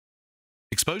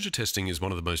Exposure testing is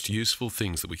one of the most useful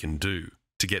things that we can do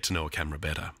to get to know a camera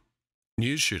better.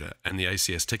 NewsShooter and the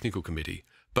ACS Technical Committee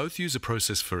both use a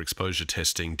process for exposure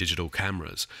testing digital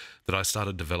cameras that I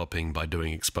started developing by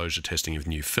doing exposure testing of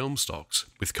new film stocks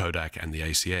with Kodak and the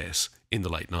ACS in the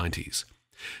late 90s.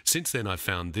 Since then, I've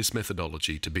found this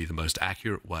methodology to be the most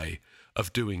accurate way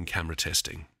of doing camera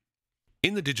testing.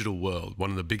 In the digital world,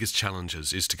 one of the biggest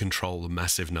challenges is to control the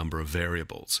massive number of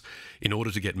variables in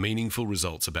order to get meaningful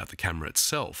results about the camera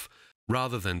itself,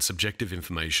 rather than subjective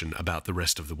information about the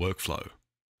rest of the workflow.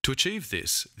 To achieve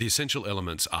this, the essential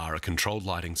elements are a controlled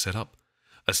lighting setup,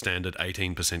 a standard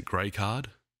 18% grey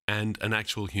card, and an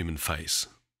actual human face.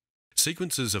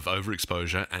 Sequences of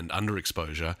overexposure and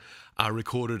underexposure are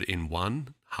recorded in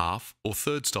 1, half, or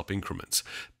third stop increments,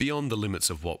 beyond the limits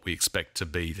of what we expect to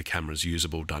be the camera's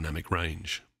usable dynamic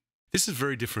range. This is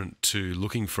very different to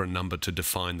looking for a number to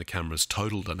define the camera's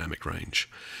total dynamic range,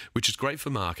 which is great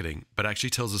for marketing, but actually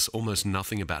tells us almost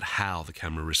nothing about how the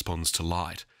camera responds to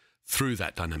light through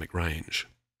that dynamic range.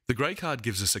 The grey card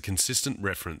gives us a consistent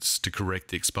reference to correct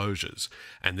the exposures,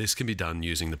 and this can be done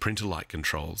using the printer light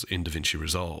controls in DaVinci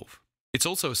Resolve. It's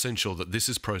also essential that this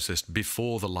is processed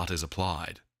before the LUT is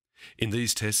applied. In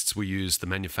these tests, we used the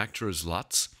manufacturer's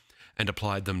LUTs and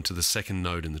applied them to the second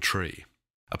node in the tree.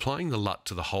 Applying the LUT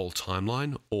to the whole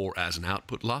timeline or as an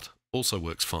output LUT also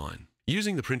works fine.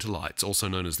 Using the printer lights, also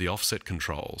known as the offset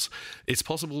controls, it's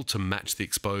possible to match the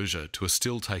exposure to a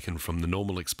still taken from the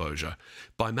normal exposure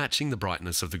by matching the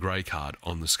brightness of the grey card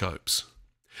on the scopes.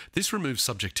 This removes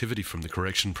subjectivity from the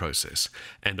correction process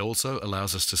and also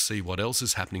allows us to see what else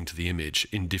is happening to the image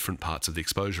in different parts of the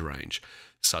exposure range,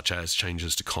 such as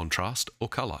changes to contrast or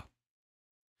colour.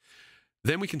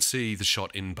 Then we can see the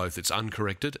shot in both its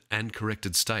uncorrected and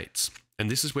corrected states, and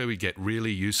this is where we get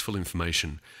really useful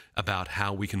information about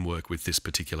how we can work with this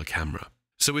particular camera.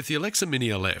 So with the Alexa Mini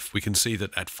LF, we can see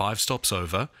that at 5 stops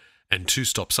over and 2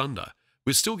 stops under,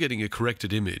 we're still getting a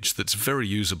corrected image that's very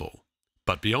usable.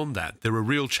 But beyond that, there are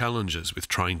real challenges with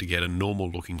trying to get a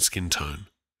normal-looking skin tone.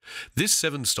 This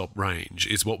 7-stop range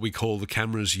is what we call the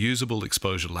camera's usable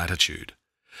exposure latitude,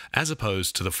 as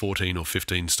opposed to the 14 or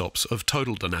 15 stops of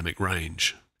total dynamic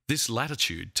range. This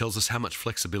latitude tells us how much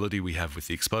flexibility we have with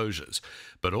the exposures,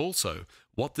 but also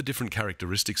what the different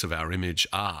characteristics of our image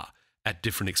are at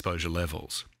different exposure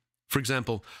levels. For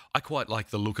example, I quite like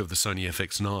the look of the Sony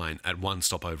FX9 at 1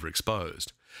 stop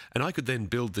overexposed, and I could then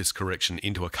build this correction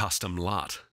into a custom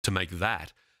LUT to make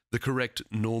that the correct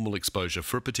normal exposure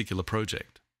for a particular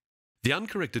project. The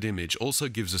uncorrected image also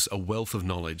gives us a wealth of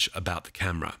knowledge about the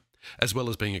camera, as well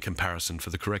as being a comparison for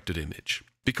the corrected image.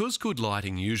 Because good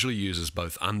lighting usually uses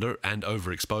both under and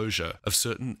overexposure of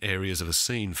certain areas of a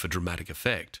scene for dramatic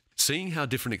effect, seeing how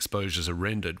different exposures are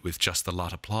rendered with just the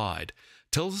LUT applied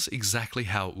tells us exactly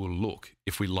how it will look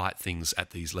if we light things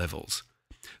at these levels.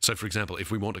 So for example, if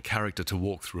we want a character to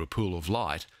walk through a pool of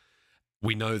light,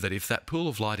 we know that if that pool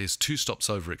of light is 2 stops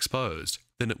overexposed,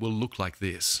 then it will look like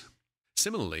this.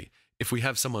 Similarly, if we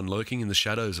have someone lurking in the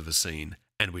shadows of a scene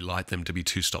and we light them to be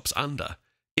 2 stops under,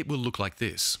 it will look like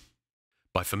this.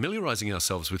 By familiarizing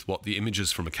ourselves with what the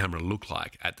images from a camera look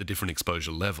like at the different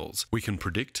exposure levels, we can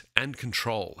predict and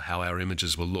control how our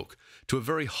images will look to a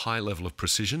very high level of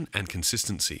precision and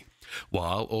consistency,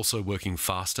 while also working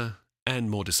faster and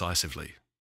more decisively.